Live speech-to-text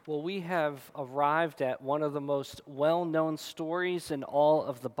Well, we have arrived at one of the most well-known stories in all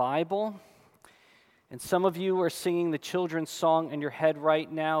of the Bible. And some of you are singing the children's song in your head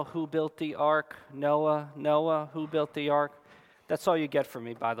right now, Who Built the Ark? Noah, Noah, who built the ark? That's all you get from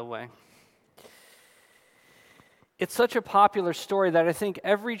me, by the way. It's such a popular story that I think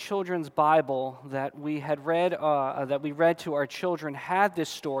every children's Bible that we read to our children had this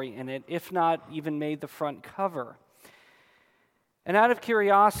story in it, if not even made the front cover. And out of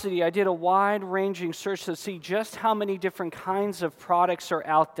curiosity, I did a wide-ranging search to see just how many different kinds of products are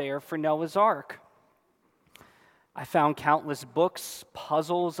out there for Noah's Ark. I found countless books,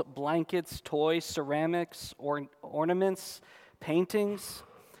 puzzles, blankets, toys, ceramics, ornaments, paintings.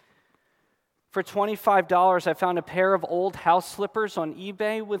 For $25, I found a pair of old house slippers on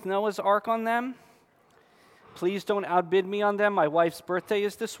eBay with Noah's Ark on them. Please don't outbid me on them. My wife's birthday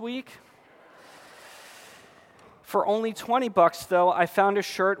is this week. For only $20, though, I found a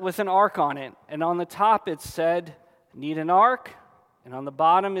shirt with an ark on it. And on the top it said, "Need an ark?" And on the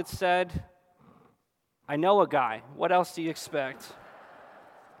bottom it said, "I know a guy. What else do you expect?"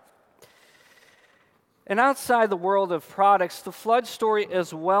 And outside the world of products, the flood story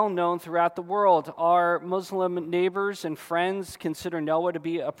is well known throughout the world. Our Muslim neighbors and friends consider Noah to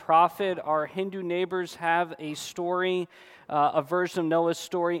be a prophet. Our Hindu neighbors have a story, a version of Noah's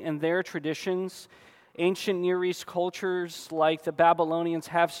story in their traditions. Ancient Near East cultures like the Babylonians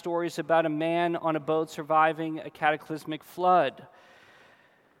have stories about a man on a boat surviving a cataclysmic flood.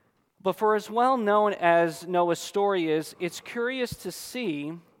 But for as well known as Noah's story is, it's curious to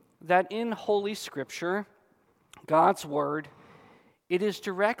see that in Holy Scripture, God's Word, it is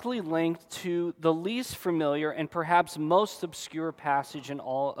directly linked to the least familiar and perhaps most obscure passage in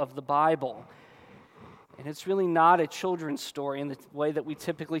all of the Bible. And it's really not a children's story in the way that we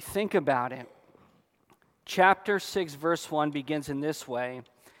typically think about it. Chapter 6, verse 1 begins in this way.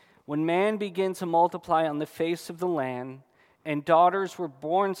 When man began to multiply on the face of the land, and daughters were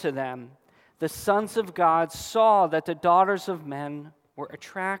born to them, the sons of God saw that the daughters of men were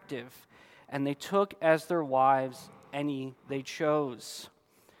attractive, and they took as their wives any they chose.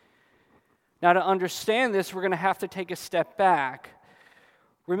 Now, to understand this, we're going to have to take a step back.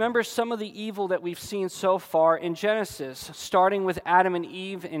 Remember some of the evil that we've seen so far in Genesis, starting with Adam and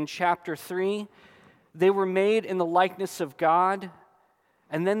Eve in chapter 3. They were made in the likeness of God,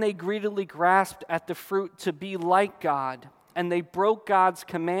 and then they greedily grasped at the fruit to be like God, and they broke God's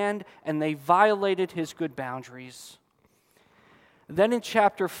command, and they violated his good boundaries. Then in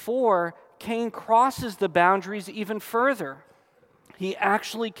chapter 4, Cain crosses the boundaries even further. He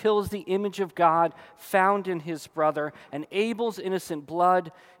actually kills the image of God found in his brother, and Abel's innocent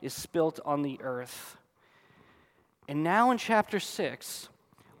blood is spilt on the earth. And now in chapter 6,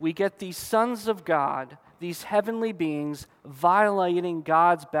 we get these sons of God, these heavenly beings, violating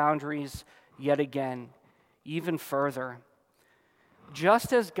God's boundaries yet again, even further.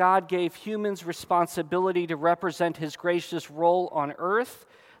 Just as God gave humans responsibility to represent his gracious role on earth,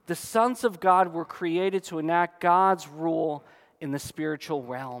 the sons of God were created to enact God's rule in the spiritual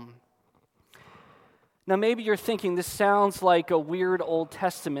realm. Now, maybe you're thinking this sounds like a weird Old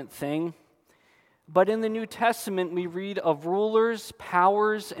Testament thing. But in the New Testament, we read of rulers,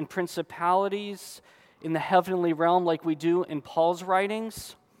 powers, and principalities in the heavenly realm like we do in Paul's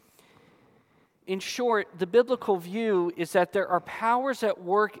writings. In short, the biblical view is that there are powers at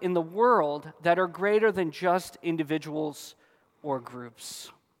work in the world that are greater than just individuals or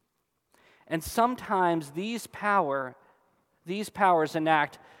groups. And sometimes these powers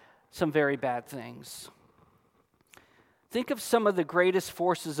enact some very bad things. Think of some of the greatest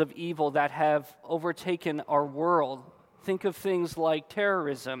forces of evil that have overtaken our world. Think of things like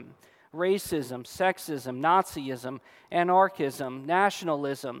terrorism, racism, sexism, Nazism, anarchism,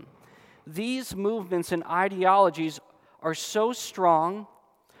 nationalism. These movements and ideologies are so strong,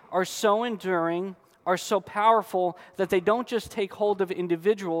 are so enduring, are so powerful that they don't just take hold of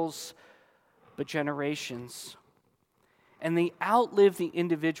individuals, but generations. And they outlive the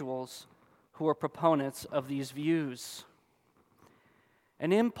individuals who are proponents of these views.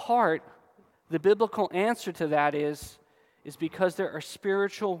 And in part, the biblical answer to that is because there are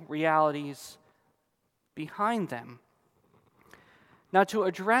spiritual realities behind them. Now, to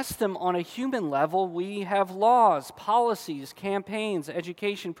address them on a human level, we have laws, policies, campaigns,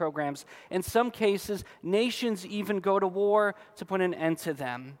 education programs. In some cases, nations even go to war to put an end to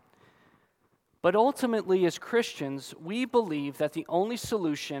them. But ultimately, as Christians, we believe that the only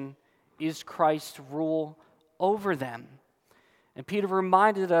solution is Christ's rule over them. And Peter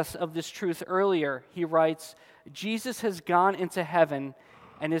reminded us of this truth earlier. He writes, Jesus has gone into heaven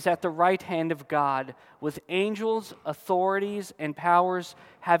and is at the right hand of God, with angels, authorities, and powers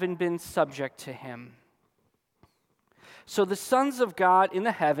having been subject to him. So the sons of God in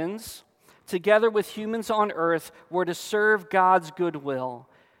the heavens, together with humans on earth, were to serve God's good will.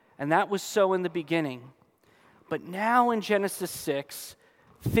 And that was so in the beginning. But now in Genesis 6,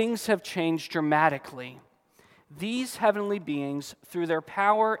 things have changed dramatically. These heavenly beings, through their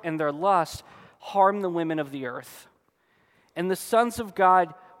power and their lust, harm the women of the earth. And the sons of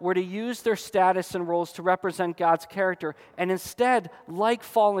God were to use their status and roles to represent God's character. And instead, like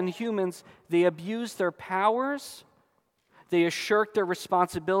fallen humans, they abuse their powers, they shirk their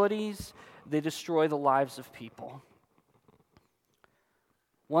responsibilities, they destroy the lives of people.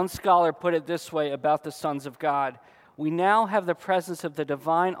 One scholar put it this way about the sons of God: we now have the presence of the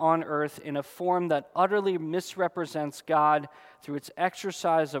divine on earth in a form that utterly misrepresents God through its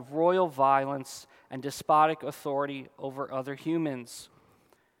exercise of royal violence and despotic authority over other humans.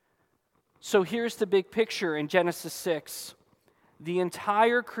 So here's the big picture in Genesis 6. The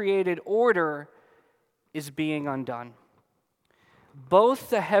entire created order is being undone. Both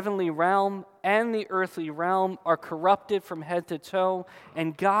the heavenly realm and the earthly realm are corrupted from head to toe,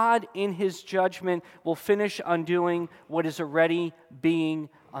 and God, in his judgment, will finish undoing what is already being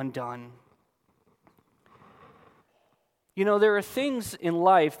undone. You know, there are things in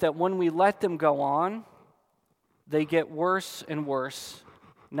life that when we let them go on, they get worse and worse,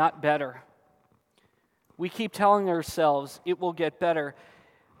 not better. We keep telling ourselves it will get better,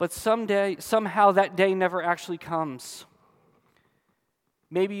 but somehow that day never actually comes.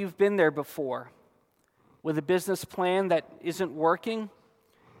 Maybe you've been there before, with a business plan that isn't working,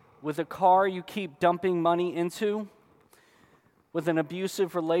 with a car you keep dumping money into, with an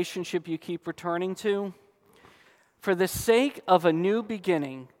abusive relationship you keep returning to. For the sake of a new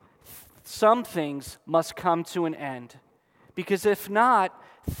beginning, some things must come to an end, because if not,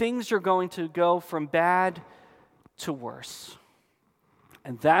 things are going to go from bad to worse.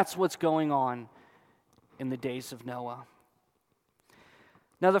 And that's what's going on in the days of Noah.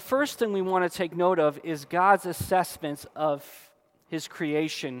 Now, the first thing we want to take note of is God's assessment of his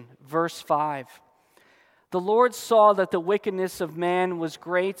creation. Verse 5. The Lord saw that the wickedness of man was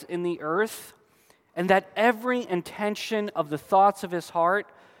great in the earth, and that every intention of the thoughts of his heart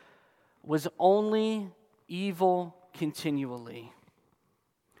was only evil continually.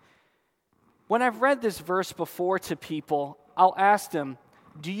 When I've read this verse before to people, I'll ask them,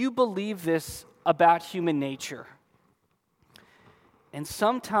 do you believe this about human nature? And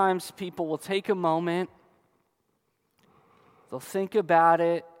sometimes people will take a moment, they'll think about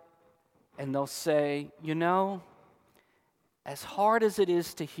it, and they'll say, you know, as hard as it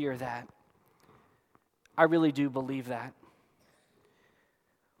is to hear that, I really do believe that.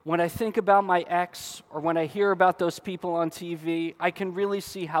 When I think about my ex, or when I hear about those people on TV, I can really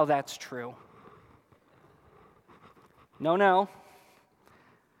see how that's true. No.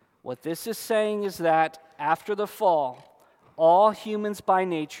 What this is saying is that after the fall, all humans by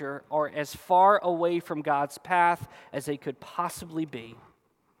nature are as far away from God's path as they could possibly be.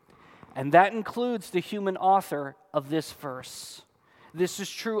 And that includes the human author of this verse. This is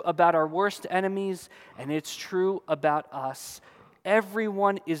true about our worst enemies, and it's true about us.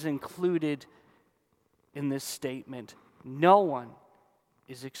 Everyone is included in this statement. No one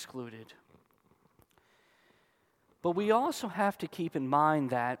is excluded. But we also have to keep in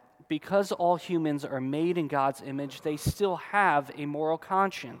mind that because all humans are made in God's image, they still have a moral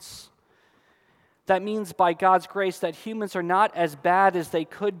conscience. That means by God's grace that humans are not as bad as they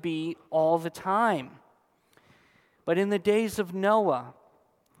could be all the time. But in the days of Noah,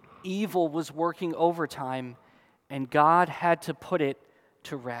 evil was working overtime, and God had to put it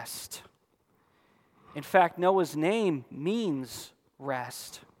to rest. In fact, Noah's name means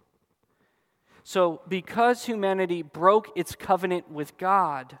rest. So because humanity broke its covenant with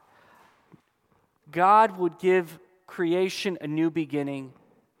God, God would give creation a new beginning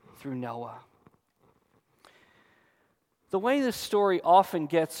through Noah. The way this story often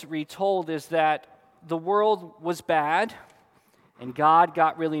gets retold is that the world was bad, and God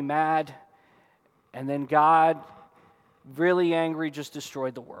got really mad, and then God, really angry, just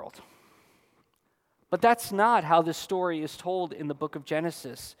destroyed the world. But that's not how this story is told in the book of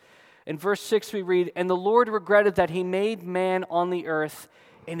Genesis. In verse 6 we read, "And the Lord regretted that he made man on the earth,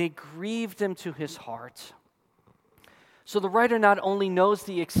 and it grieved him to his heart." So the writer not only knows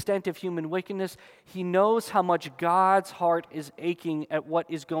the extent of human wickedness, he knows how much God's heart is aching at what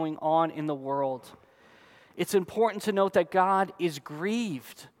is going on in the world. It's important to note that God is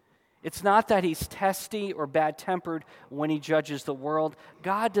grieved. It's not that he's testy or bad-tempered when he judges the world.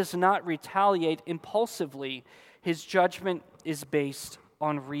 God does not retaliate impulsively. His judgment is based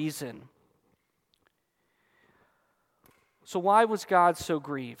on reason. So why was God so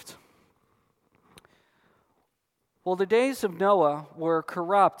grieved? Well, the days of Noah were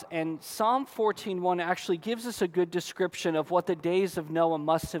corrupt, and Psalm 14:1 actually gives us a good description of what the days of Noah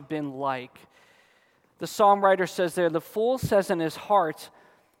must have been like. The psalm writer says there, "The fool says in his heart,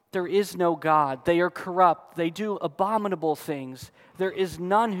 there is no God. They are corrupt. They do abominable things. There is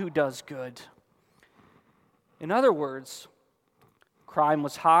none who does good." In other words, crime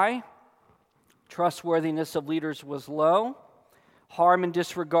was high, trustworthiness of leaders was low, harm and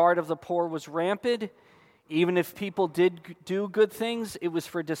disregard of the poor was rampant. Even if people did do good things, it was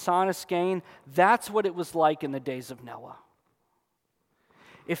for dishonest gain. That's what it was like in the days of Noah.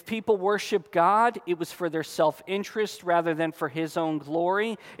 If people worshiped God, it was for their self-interest rather than for His own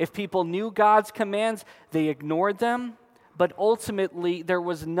glory. If people knew God's commands, they ignored them. But ultimately, there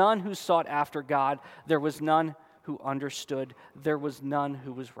was none who sought after God. There was none who understood. There was none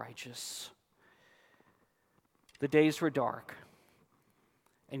who was righteous. The days were dark.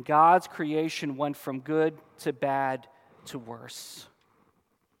 And God's creation went from good to bad to worse.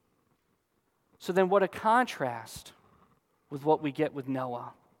 So then what a contrast with what we get with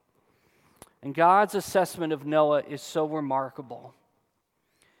Noah. And God's assessment of Noah is so remarkable.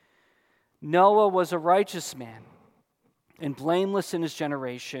 Noah was a righteous man and blameless in his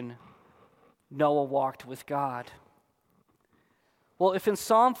generation. Noah walked with God. Well, if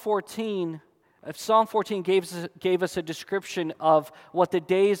Psalm 14 gave us a description of what the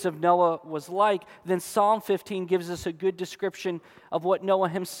days of Noah was like, then Psalm 15 gives us a good description of what Noah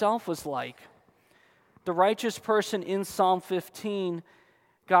himself was like. The righteous person in Psalm 15,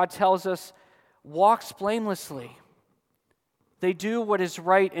 God tells us, walks blamelessly. They do what is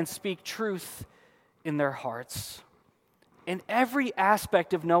right and speak truth in their hearts. In every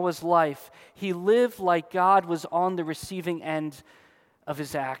aspect of Noah's life, he lived like God was on the receiving end of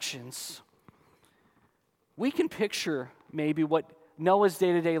his actions. We can picture maybe what Noah's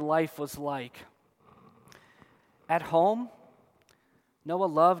day-to-day life was like. At home, Noah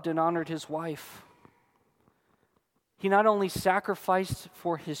loved and honored his wife. He not only sacrificed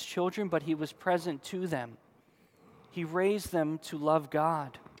for his children, but he was present to them. He raised them to love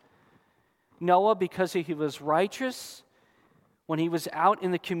God. Noah, because he was righteous, when he was out in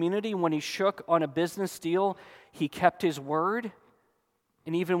the community, when he shook on a business deal, he kept his word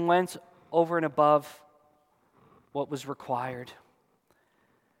and even went over and above what was required.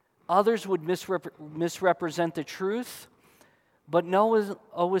 Others would misrepresent the truth, but Noah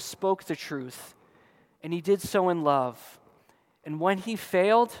always spoke the truth, and he did so in love. And when he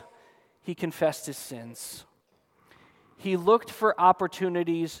failed, he confessed his sins. He looked for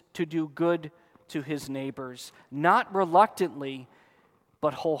opportunities to do good to his neighbors, not reluctantly,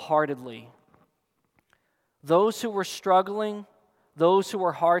 but wholeheartedly. Those who were struggling, those who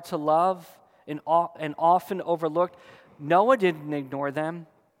were hard to love, and often overlooked, Noah didn't ignore them.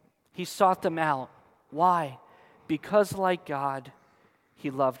 He sought them out. Why? Because like God,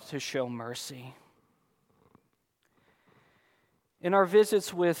 he loved to show mercy. In our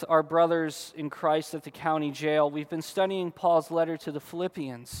visits with our brothers in Christ at the county jail, we've been studying Paul's letter to the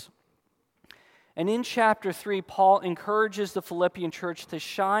Philippians. And in chapter 3, Paul encourages the Philippian church to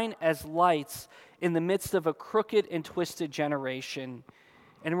shine as lights in the midst of a crooked and twisted generation.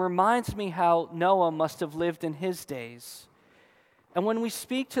 And it reminds me how Noah must have lived in his days. And when we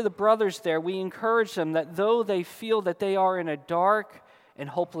speak to the brothers there, we encourage them that though they feel that they are in a dark and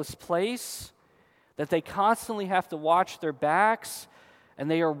hopeless place, that they constantly have to watch their backs, and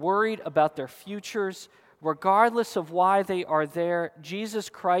they are worried about their futures, regardless of why they are there, Jesus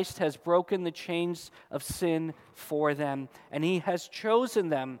Christ has broken the chains of sin for them, and he has chosen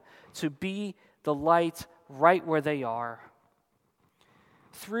them to be the light right where they are.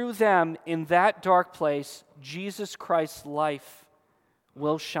 Through them, in that dark place, Jesus Christ's life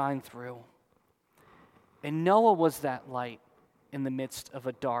will shine through. And Noah was that light in the midst of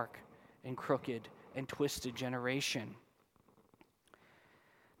a dark and crooked and twisted generation.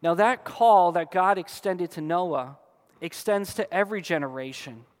 Now that call that God extended to Noah extends to every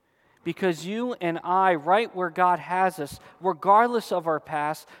generation, because you and I, right where God has us, regardless of our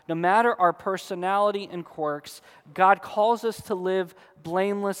past, no matter our personality and quirks, God calls us to live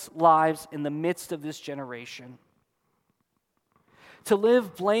blameless lives in the midst of this generation. To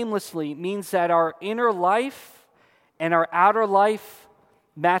live blamelessly means that our inner life and our outer life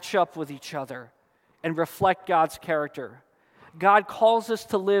match up with each other and reflect God's character. God calls us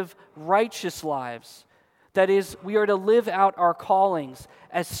to live righteous lives. That is, we are to live out our callings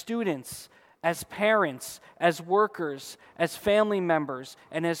as students, as parents, as workers, as family members,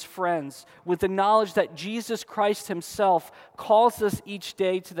 and as friends, with the knowledge that Jesus Christ himself calls us each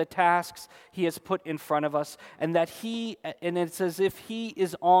day to the tasks he has put in front of us, and it's as if he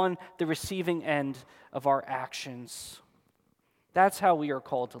is on the receiving end of our actions. That's how we are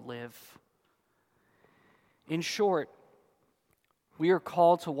called to live. In short, we are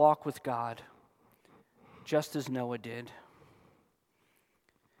called to walk with God, just as Noah did.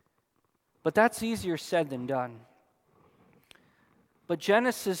 But that's easier said than done. But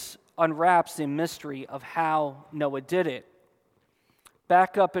Genesis unwraps the mystery of how Noah did it.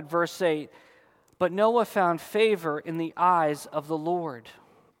 Back up at verse 8. But Noah found favor in the eyes of the Lord.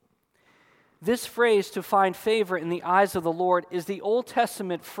 This phrase, to find favor in the eyes of the Lord, is the Old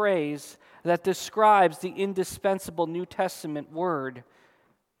Testament phrase that describes the indispensable New Testament word,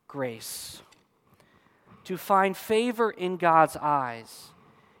 grace. To find favor in God's eyes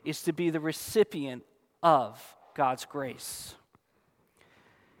is to be the recipient of God's grace.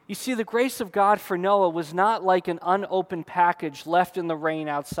 You see, the grace of God for Noah was not like an unopened package left in the rain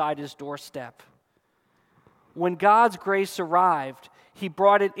outside his doorstep. When God's grace arrived, he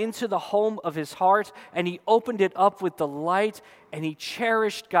brought it into the home of his heart, and he opened it up with delight, and he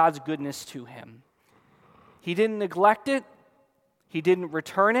cherished God's goodness to him. He didn't neglect it. He didn't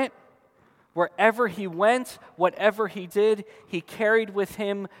return it. Wherever he went, whatever he did, he carried with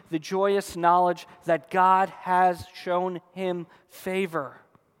him the joyous knowledge that God has shown him favor.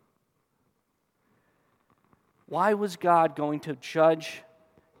 Why was God going to judge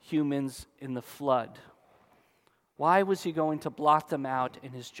humans in the flood? Why was he going to blot them out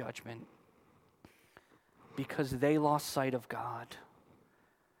in his judgment? Because they lost sight of God.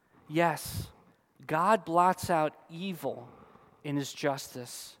 Yes, God blots out evil in his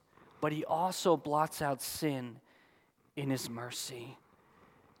justice, but he also blots out sin in his mercy.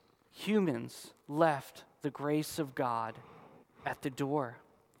 Humans left the grace of God at the door,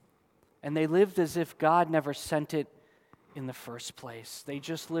 and they lived as if God never sent it in the first place. They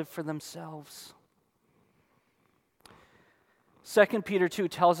just lived for themselves. 2 Peter 2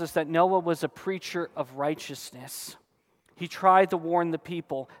 tells us that Noah was a preacher of righteousness. He tried to warn the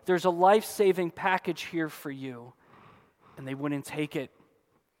people, there's a life-saving package here for you, and they wouldn't take it.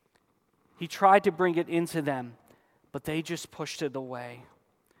 He tried to bring it into them, but they just pushed it away.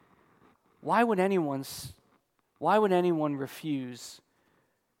 Why would anyone refuse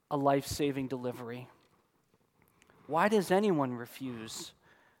a life-saving delivery? Why does anyone refuse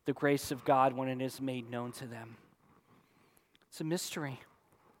the grace of God when it is made known to them? It's a mystery.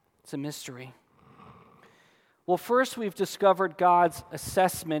 It's a mystery. Well, first we've discovered God's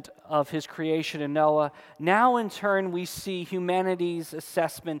assessment of his creation in Noah. Now in turn we see humanity's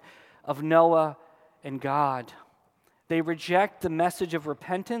assessment of Noah and God. They reject the message of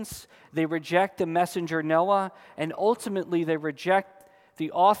repentance, they reject the messenger Noah, and ultimately they reject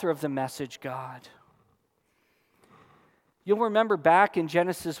the author of the message, God. You'll remember back in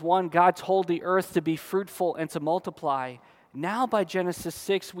Genesis 1, God told the earth to be fruitful and to multiply. Now by Genesis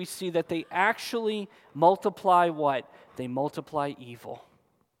 6, we see that they actually multiply what? They multiply evil.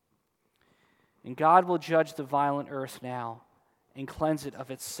 And God will judge the violent earth now and cleanse it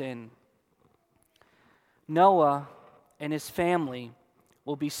of its sin. Noah and his family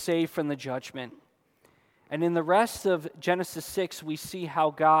will be saved from the judgment. And in the rest of Genesis 6, we see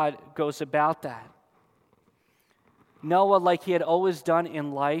how God goes about that. Noah, like he had always done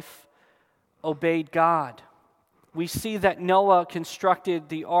in life, obeyed God. We see that Noah constructed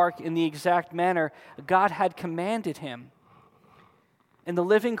the ark in the exact manner God had commanded him. And the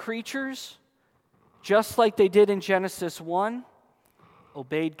living creatures, just like they did in Genesis 1,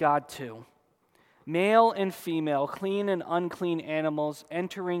 obeyed God too. Male and female, clean and unclean animals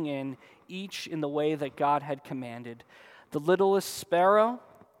entering in, each in the way that God had commanded. The littlest sparrow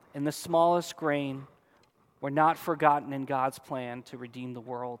and the smallest grain were not forgotten in God's plan to redeem the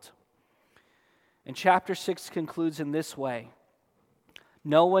world. And chapter 6 concludes in this way.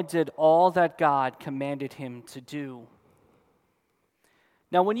 Noah did all that God commanded him to do.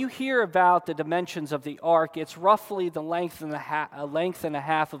 Now, when you hear about the dimensions of the ark, it's roughly the length and a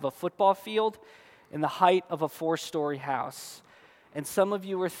half of a football field and the height of a 4-story house. And some of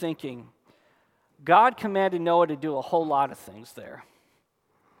you are thinking, God commanded Noah to do a whole lot of things there.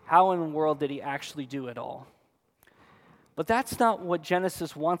 How in the world did he actually do it all? But that's not what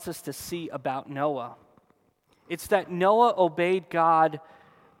Genesis wants us to see about Noah. It's that Noah obeyed God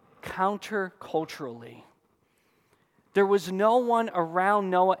counterculturally. There was no one around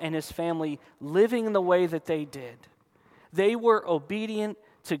Noah and his family living in the way that they did. They were obedient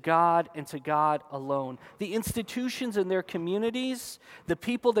to God and to God alone. The institutions in their communities, the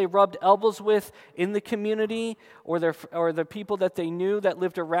people they rubbed elbows with in the community, or the people that they knew that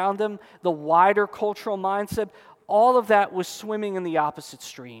lived around them, the wider cultural mindset, all of that was swimming in the opposite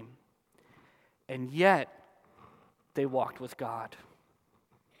stream. And yet, they walked with God.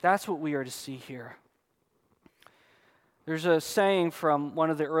 That's what we are to see here. There's a saying from one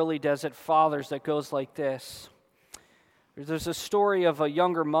of the early desert fathers that goes like this. There's a story of a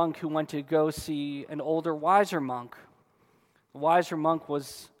younger monk who went to go see an older, wiser monk. The wiser monk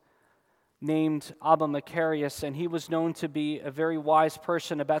was named Abba Macarius, and he was known to be a very wise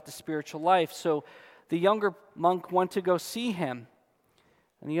person about the spiritual life. So the younger monk went to go see him.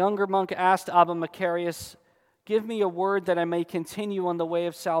 And the younger monk asked Abba Macarius, "Give me a word that I may continue on the way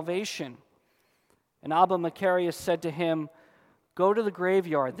of salvation." And Abba Macarius said to him, "Go to the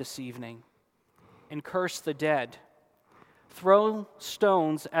graveyard this evening and curse the dead. Throw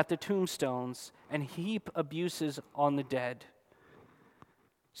stones at the tombstones and heap abuses on the dead."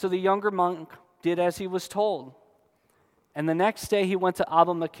 So the younger monk did as he was told. And the next day he went to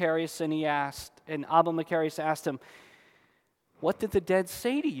Abba Macarius and Abba Macarius asked him, "What did the dead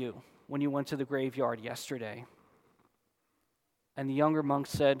say to you when you went to the graveyard yesterday?" And the younger monk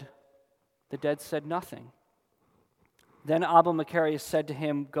said, "The dead said nothing." Then Abba Macarius said to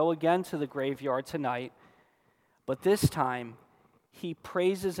him, "Go again to the graveyard tonight, but this time he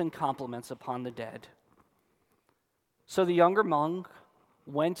praises and compliments upon the dead." So the younger monk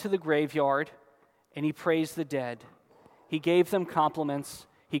went to the graveyard and he praised the dead. He gave them compliments.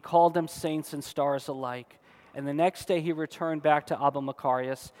 He called them saints and stars alike. And the next day he returned back to Abba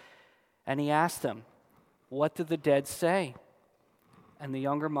Macarius and he asked them, "What did the dead say?" And the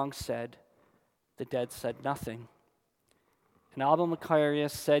younger monk said, "The dead said nothing." And Abba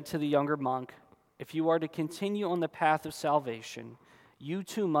Macarius said to the younger monk, "If you are to continue on the path of salvation, you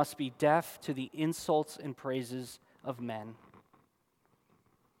too must be deaf to the insults and praises of men."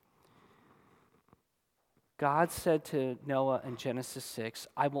 God said to Noah in Genesis 6,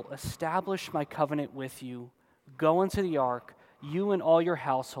 "I will establish my covenant with you. Go into the ark, you and all your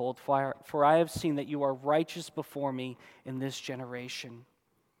household, for I have seen that you are righteous before me in this generation."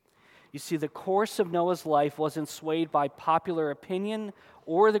 You see, the course of Noah's life wasn't swayed by popular opinion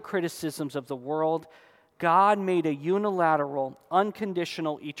or the criticisms of the world. God made a unilateral,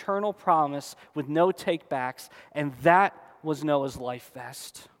 unconditional, eternal promise with no takebacks, and that was Noah's life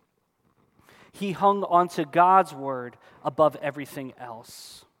vest. He hung onto God's word above everything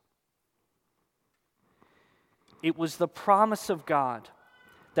else. It was the promise of God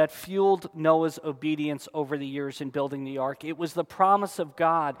that fueled Noah's obedience over the years in building the ark. It was the promise of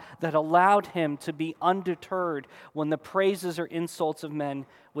God that allowed him to be undeterred when the praises or insults of men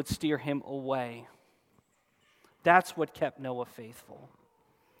would steer him away. That's what kept Noah faithful.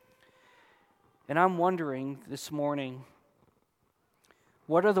 And I'm wondering this morning,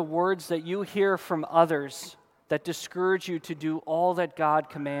 what are the words that you hear from others that discourage you to do all that God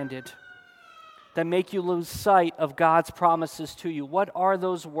commanded, that make you lose sight of God's promises to you? What are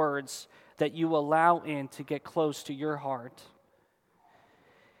those words that you allow in to get close to your heart?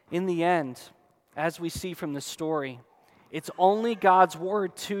 In the end, as we see from the story, it's only God's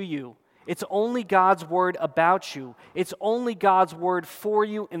word to you. It's only God's word about you. It's only God's word for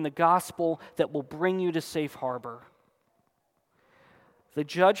you in the gospel that will bring you to safe harbor. The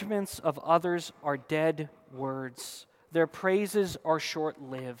judgments of others are dead words. Their praises are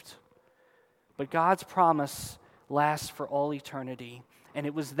short-lived. But God's promise lasts for all eternity. And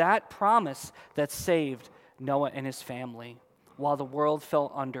it was that promise that saved Noah and his family while the world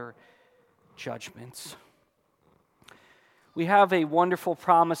fell under judgments. We have a wonderful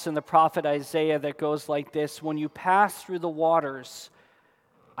promise in the prophet Isaiah that goes like this: "When you pass through the waters,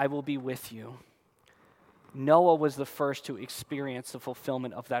 I will be with you." Noah was the first to experience the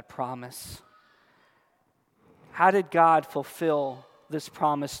fulfillment of that promise. How did God fulfill this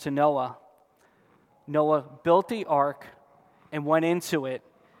promise to Noah? Noah built the ark and went into it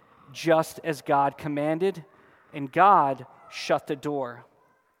just as God commanded, and God shut the door.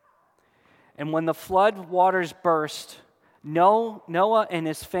 And when the flood waters burst, Noah and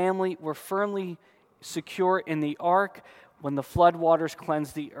his family were firmly secure in the ark when the flood waters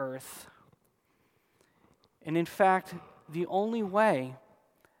cleansed the earth. And in fact, the only way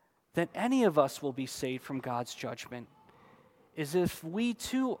that any of us will be saved from God's judgment is if we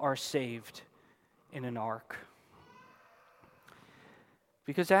too are saved in an ark.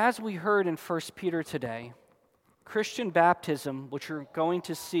 Because as we heard in 1 Peter today, Christian baptism, which we're going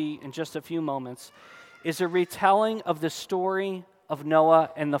to see in just a few moments, is a retelling of the story of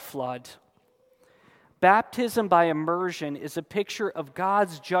Noah and the flood. Baptism by immersion is a picture of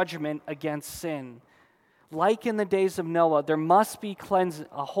God's judgment against sin. Like in the days of Noah, there must be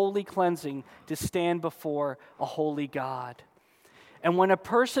a holy cleansing to stand before a holy God. And when a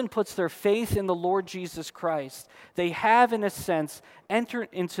person puts their faith in the Lord Jesus Christ, they have, in a sense, entered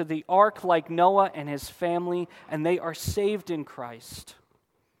into the ark like Noah and his family, and they are saved in Christ.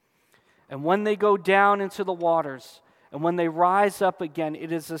 And when they go down into the waters, and when they rise up again,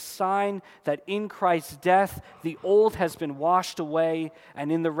 it is a sign that in Christ's death, the old has been washed away,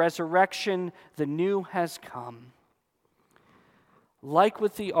 and in the resurrection, the new has come. Like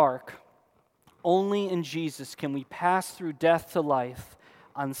with the ark, only in Jesus can we pass through death to life,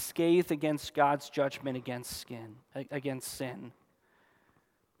 unscathed against God's judgment against sin.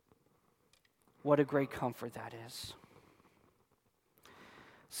 What a great comfort that is.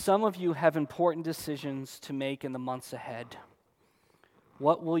 Some of you have important decisions to make in the months ahead.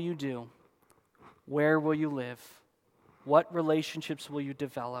 What will you do? Where will you live? What relationships will you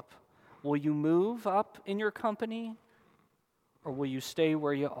develop? Will you move up in your company, or will you stay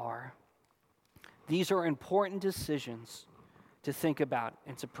where you are? These are important decisions to think about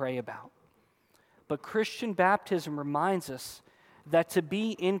and to pray about. But Christian baptism reminds us that to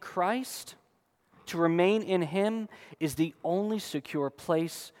be in Christ, to remain in Him, is the only secure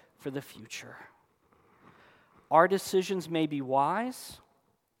place for the future. Our decisions may be wise,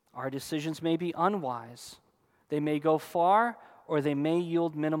 our decisions may be unwise. They may go far, or they may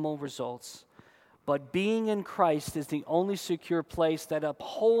yield minimal results. But being in Christ is the only secure place that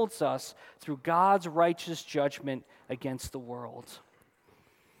upholds us through God's righteous judgment against the world.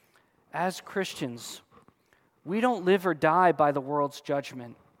 As Christians, we don't live or die by the world's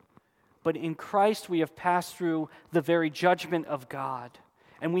judgment, but in Christ we have passed through the very judgment of God,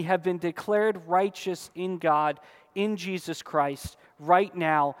 and we have been declared righteous in God, in Jesus Christ, right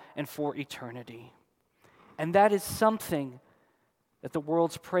now and for eternity. And that is something that the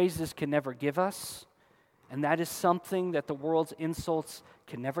world's praises can never give us, and that is something that the world's insults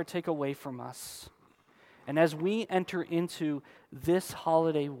can never take away from us. And as we enter into this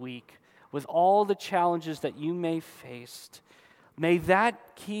holiday week with all the challenges that you may face, may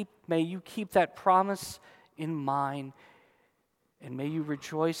you keep that promise in mind, and may you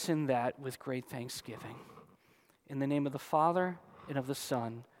rejoice in that with great thanksgiving. In the name of the Father, and of the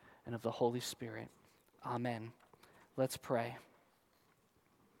Son, and of the Holy Spirit. Amen. Let's pray.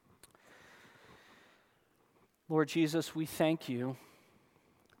 Lord Jesus, we thank you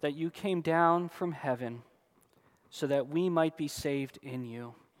that you came down from heaven so that we might be saved in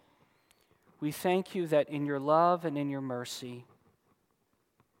you. We thank you that in your love and in your mercy,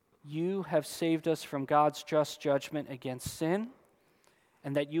 you have saved us from God's just judgment against sin,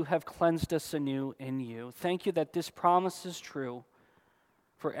 and that you have cleansed us anew in you. Thank you that this promise is true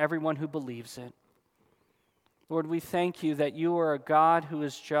for everyone who believes it. Lord, we thank you that you are a God who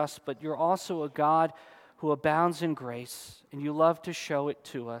is just, but you're also a God who abounds in grace, and you love to show it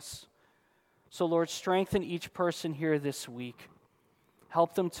to us. So, Lord, strengthen each person here this week.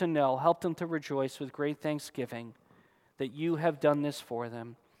 Help them to know, help them to rejoice with great thanksgiving that you have done this for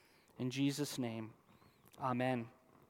them. In Jesus' name, amen.